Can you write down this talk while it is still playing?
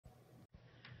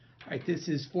All right, this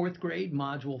is 4th grade,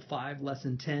 Module 5,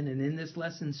 Lesson 10, and in this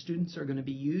lesson, students are going to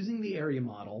be using the area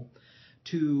model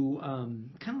to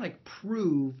kind of like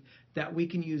prove that we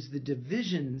can use the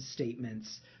division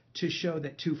statements to show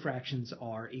that two fractions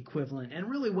are equivalent. And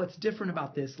really what's different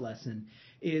about this lesson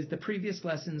is the previous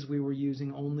lessons we were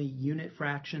using only unit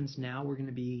fractions. Now we're going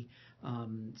to be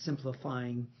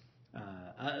simplifying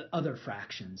other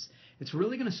fractions. It's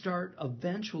really going to start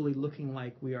eventually looking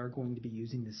like we are going to be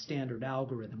using the standard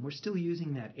algorithm. We're still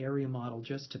using that area model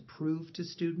just to prove to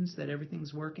students that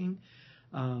everything's working,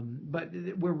 but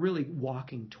we're really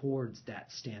walking towards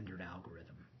that standard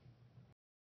algorithm.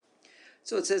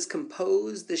 So it says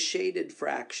compose the shaded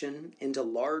fraction into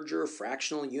larger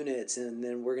fractional units, and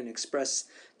then we're going to express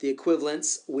the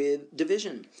equivalence with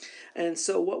division. And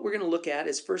so what we're going to look at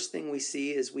is, first thing we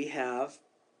see is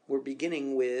we're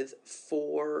beginning with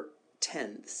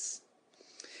 4/10.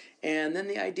 And then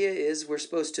the idea is we're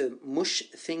supposed to mush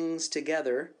things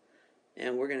together,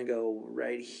 and we're going to go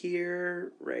right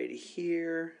here,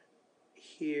 here,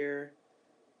 here,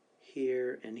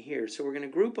 and here. So we're going to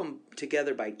group them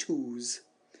together by 2's.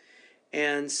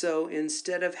 And so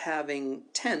instead of having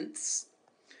tenths,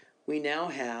 we now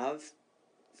have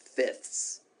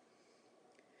fifths.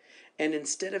 And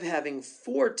instead of having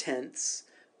 4/10,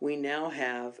 we now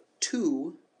have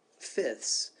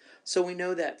 2/5. So we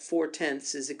know that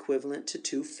 4/10 is equivalent to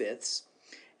 2/5,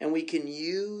 and we can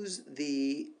use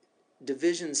the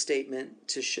division statement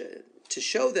to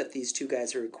show that these two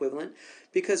guys are equivalent,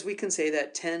 because we can say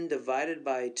that 10 divided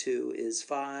by 2 is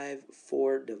 5,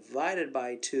 4 divided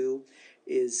by 2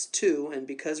 is 2, and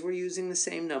because we're using the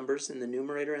same numbers in the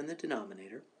numerator and the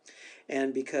denominator,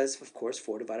 and because, of course,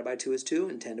 4 divided by 2 is 2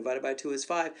 and 10 divided by 2 is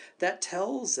 5, that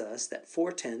tells us that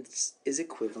 4/10 is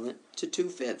equivalent to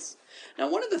 2/5. Now,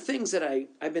 one of the things that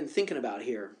I've been thinking about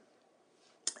here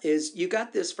is you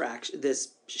got this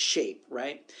shape,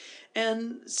 right?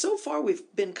 And so far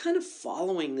we've been kind of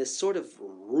following this sort of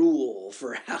rule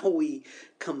for how we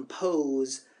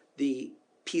compose the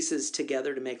pieces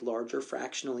together to make larger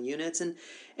fractional units. And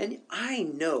I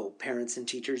know, parents and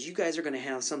teachers, you guys are going to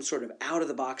have some sort of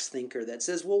out-of-the-box thinker that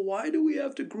says, well, why do we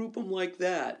have to group them like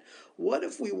that? What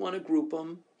if we want to group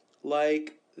them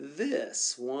like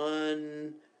this?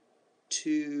 1,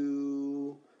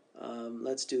 2...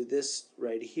 let's do this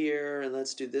right here, and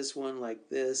let's do this one like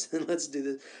this, and let's do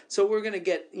this. So we're going to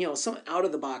get, some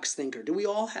out-of-the-box thinker. Do we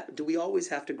always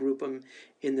have to group them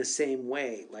in the same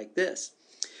way like this?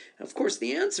 Of course,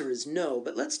 the answer is no,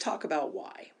 but let's talk about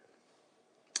why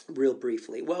real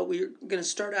briefly. Well, we're going to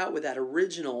start out with that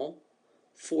original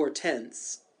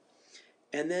 4/10,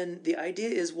 and then the idea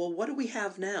is, well, what do we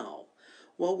have now?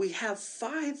 Well, we have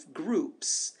 5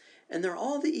 groups, and they're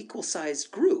all the equal-sized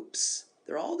groups.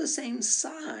 They're all the same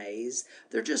size,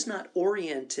 they're just not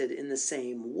oriented in the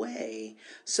same way.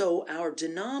 So our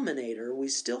denominator, we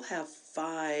still have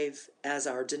 5 as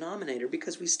our denominator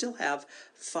because we still have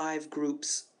 5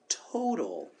 groups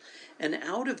total. And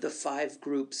out of the 5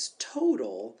 groups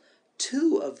total,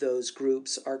 2 of those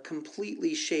groups are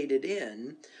completely shaded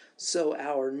in, so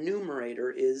our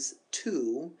numerator is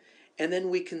 2, and then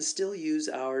we can still use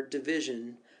our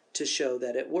division to show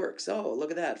that it works. Oh, look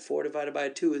at that. 4 divided by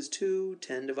 2 is 2.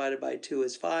 10 divided by 2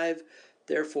 is 5.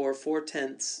 Therefore,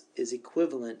 4/10 is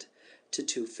equivalent to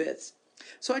 2/5.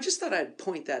 So I just thought I'd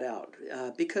point that out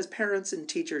because parents and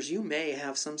teachers, you may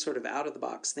have some sort of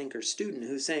out-of-the-box thinker student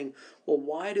who's saying, well,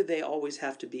 why do they always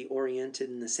have to be oriented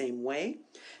in the same way?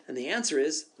 And the answer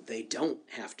is they don't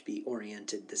have to be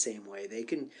oriented the same way. They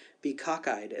can be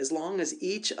cockeyed as long as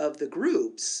each of the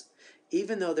groups,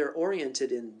 even though they're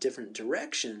oriented in different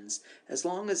directions, as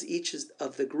long as each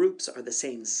of the groups are the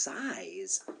same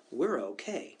size, we're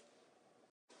okay.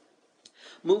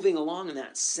 Moving along in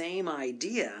that same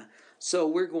idea, so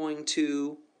we're going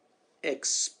to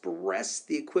express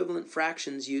the equivalent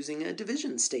fractions using a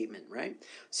division statement, right?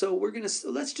 So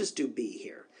let's just do B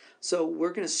here. So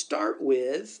we're going to start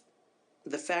with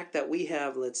the fact that we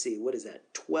have, let's see, what is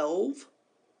that,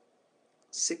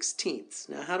 12/16.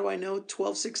 Now, how do I know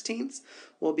 12/16?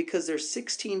 Well, because there's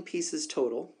 16 pieces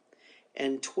total,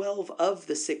 and 12 of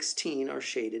the 16 are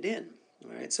shaded in.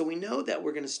 All right, so we know that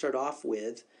we're going to start off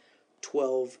with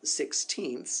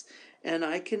 12/16, and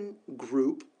I can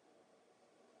group,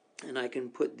 and I can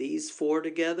put these 4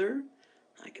 together.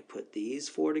 I could put these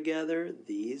 4 together,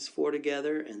 these 4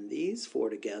 together, and these 4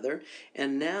 together.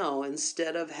 And now,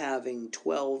 instead of having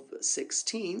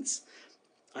 12/16,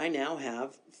 I now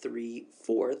have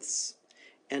 3/4,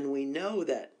 and we know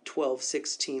that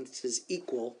 12/16 is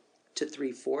equal to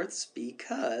 3/4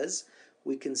 because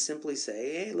we can simply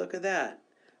say, hey, look at that.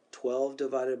 12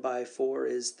 divided by 4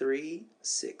 is 3.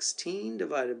 16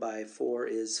 divided by 4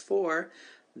 is 4.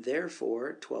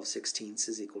 Therefore, 12/16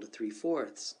 is equal to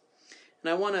 3/4. And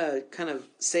I want to kind of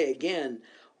say again,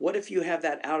 what if you have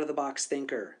that out-of-the-box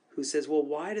thinker who says, well,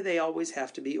 why do they always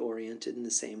have to be oriented in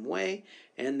the same way?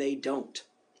 And they don't.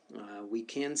 We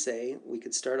can say, we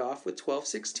could start off with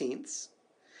 12/16,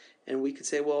 and we could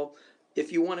say, well,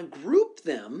 if you want to group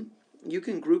them, you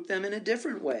can group them in a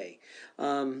different way.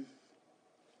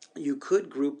 You could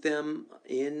group them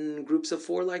in groups of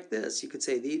 4 like this. You could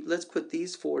say, let's put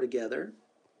these 4 together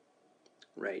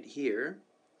right here.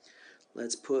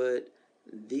 Let's put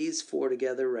these 4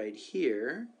 together right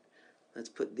here. Let's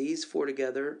put these 4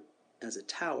 together as a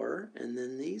tower, and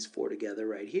then these 4 together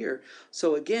right here.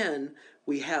 So again,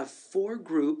 we have 4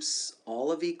 groups,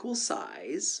 all of equal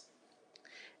size,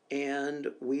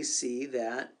 and we see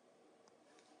that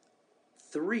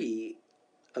 3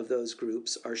 of those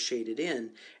groups are shaded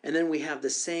in. And then we have the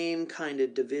same kind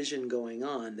of division going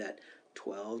on, that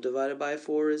 12 divided by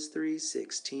 4 is 3,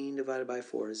 16 divided by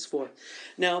 4 is 4.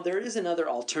 Now, there is another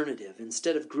alternative.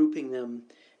 Instead of grouping them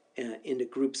into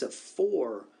groups of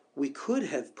 4, we could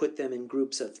have put them in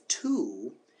groups of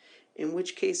 2, in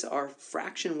which case our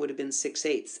fraction would have been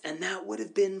 6/8, and that would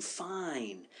have been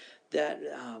fine. That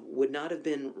would not have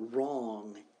been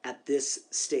wrong at this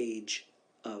stage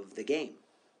of the game.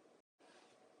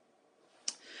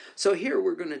 So here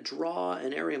we're going to draw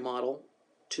an area model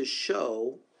to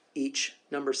show each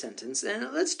number sentence,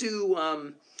 and let's do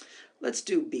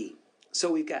B.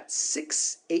 So we've got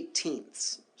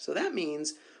 6/18. So that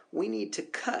means we need to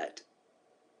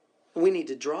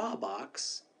draw a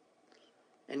box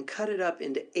and cut it up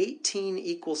into 18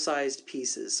 equal-sized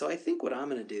pieces. So I think what I'm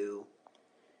going to do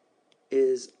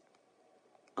is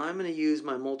I'm going to use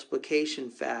my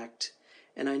multiplication fact,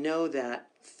 and I know that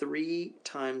 3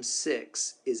 times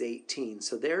 6 is 18.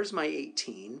 So there's my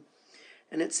 18,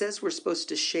 and it says we're supposed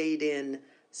to shade in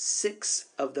 6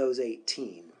 of those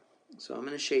 18. So I'm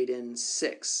going to shade in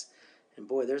 6. And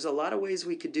boy, there's a lot of ways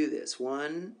we could do this.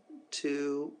 1,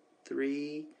 2,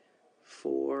 3,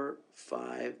 4,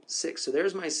 5, 6. So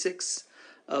there's my 6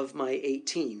 of my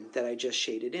 18 that I just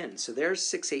shaded in. So there's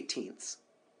 6/18.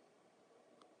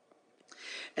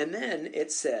 And then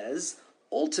it says,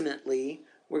 ultimately,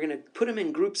 we're going to put them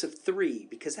in groups of 3,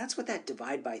 because that's what that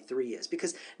divide by 3 is.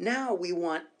 Because now we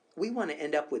want to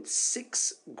end up with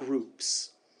 6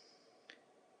 groups.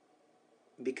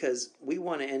 Because we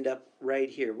want to end up right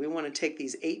here. We want to take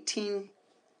these 18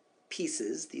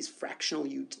 pieces, these fractional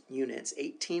units,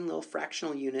 18 little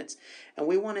fractional units, and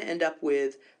we want to end up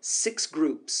with 6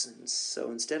 groups. And so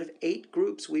instead of 8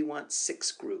 groups, we want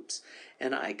 6 groups.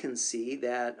 And I can see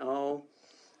that,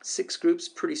 6 groups,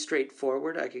 pretty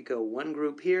straightforward. I could go 1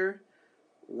 group here,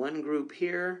 1 group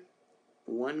here,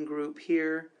 1 group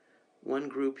here, 1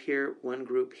 group here, 1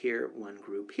 group here, 1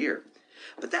 group here.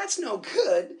 But that's no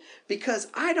good, because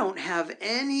I don't have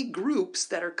any groups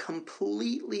that are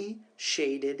completely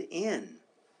shaded in.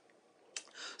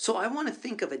 So I want to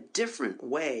think of a different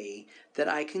way that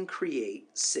I can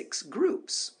create 6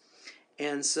 groups.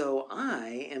 And so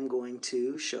I am going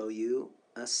to show you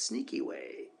a sneaky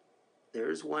way.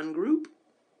 There's 1 group.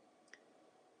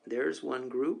 There's 1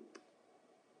 group.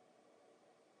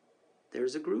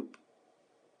 There's a group.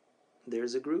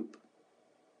 There's a group.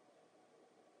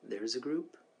 There's a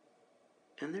group.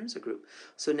 And there's a group.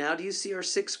 So now do you see our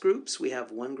 6 groups? We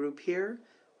have 1 group here,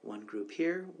 1 group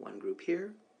here, 1 group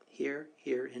here, here,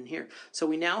 here, and here. So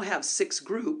we now have 6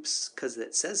 groups, because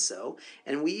it says so,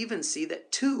 and we even see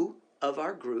that 2 of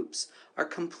our groups are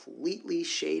completely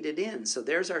shaded in. So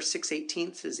there's our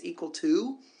 6/18 is equal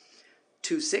to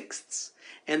 2/6.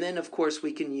 And then, of course,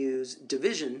 we can use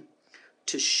division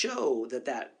to show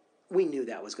that we knew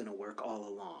that was going to work all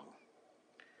along.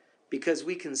 Because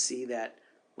we can see that,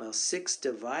 well, 6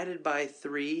 divided by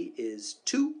 3 is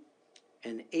 2,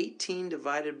 and 18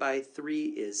 divided by 3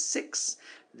 is 6.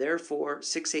 Therefore,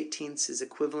 6/18 is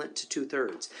equivalent to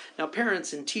 2/3. Now,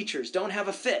 parents and teachers, don't have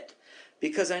a fit,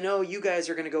 because I know you guys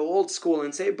are going to go old school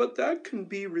and say, but that can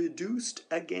be reduced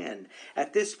again.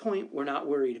 At this point, we're not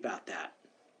worried about that.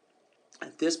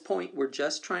 At this point, we're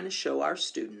just trying to show our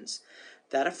students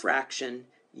that a fraction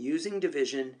using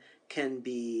division can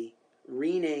be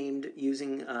renamed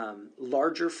using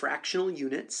larger fractional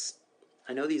units.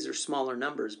 I know these are smaller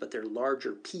numbers, but they're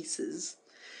larger pieces.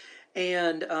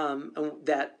 And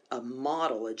that a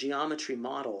geometric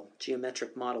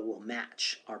model will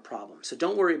match our problem. So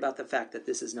don't worry about the fact that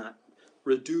this is not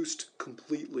reduced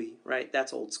completely, right?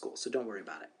 That's old school, so don't worry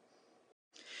about it.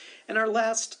 And our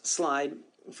last slide,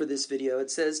 for this video.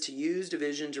 It says to use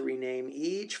division to rename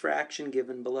each fraction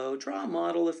given below. Draw a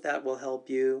model if that will help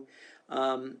you.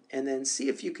 And then see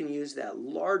if you can use that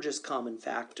largest common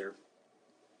factor.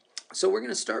 So we're going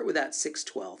to start with that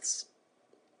 6/12.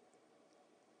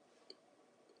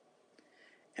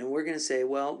 And we're going to say,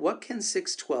 well, what can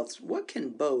 6/12, what can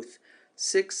both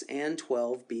 6 and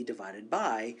 12 be divided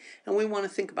by? And we want to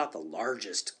think about the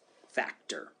largest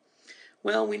factor.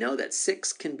 Well, we know that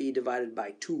 6 can be divided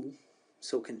by 2,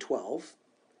 so can 12.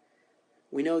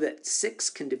 We know that 6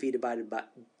 can be divided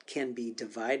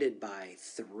by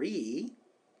 3,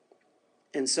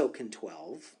 and so can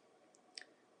 12.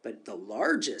 But the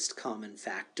largest common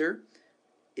factor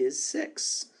is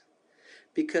 6.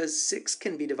 Because 6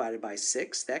 can be divided by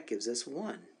 6, that gives us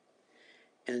 1.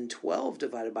 And 12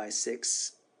 divided by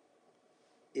 6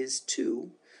 is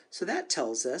 2. So that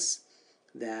tells us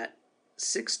that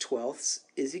 6/12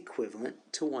 is equivalent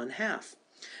to 1/2.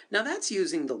 Now that's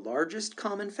using the largest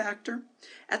common factor.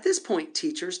 At this point,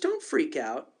 teachers, don't freak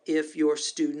out if your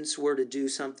students were to do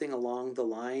something along the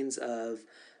lines of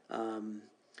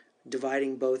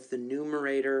dividing both the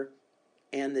numerator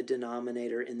and the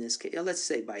denominator in this case. Let's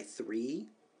say by 3.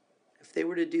 If they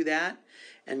were to do that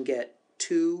and get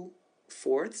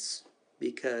 2/4,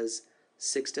 because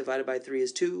 6 divided by 3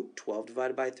 is 2, 12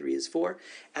 divided by 3 is 4.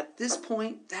 At this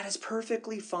point, that is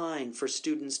perfectly fine for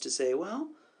students to say, well,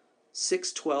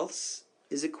 6/12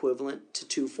 is equivalent to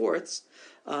 2/4.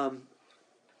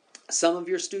 Some of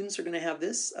your students are going to have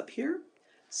this up here.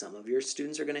 Some of your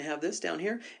students are going to have this down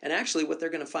here. And actually what they're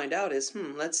going to find out is,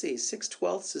 let's see,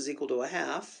 6/12 is equal to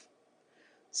 1/2.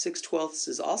 6/12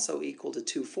 is also equal to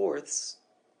 2/4.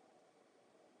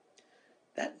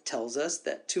 That tells us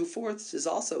that 2/4 is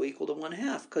also equal to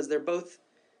 1/2 because they're both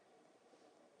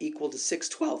equal to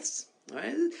 6/12. All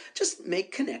right? Just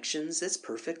make connections. That's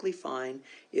perfectly fine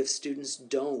if students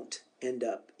don't end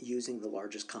up using the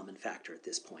largest common factor at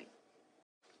this point.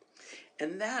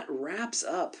 And that wraps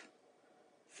up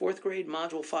 4th grade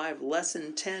Module 5,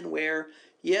 Lesson 10, where,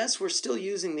 yes, we're still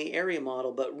using the area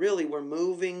model, but really we're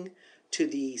moving to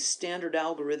the standard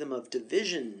algorithm of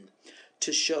division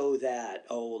to show that,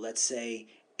 let's say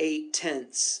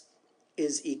 8/10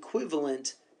 is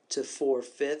equivalent to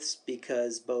 4/5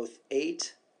 because both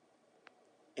 8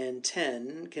 and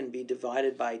 10 can be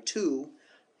divided by 2,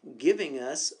 giving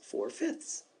us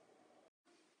 4/5.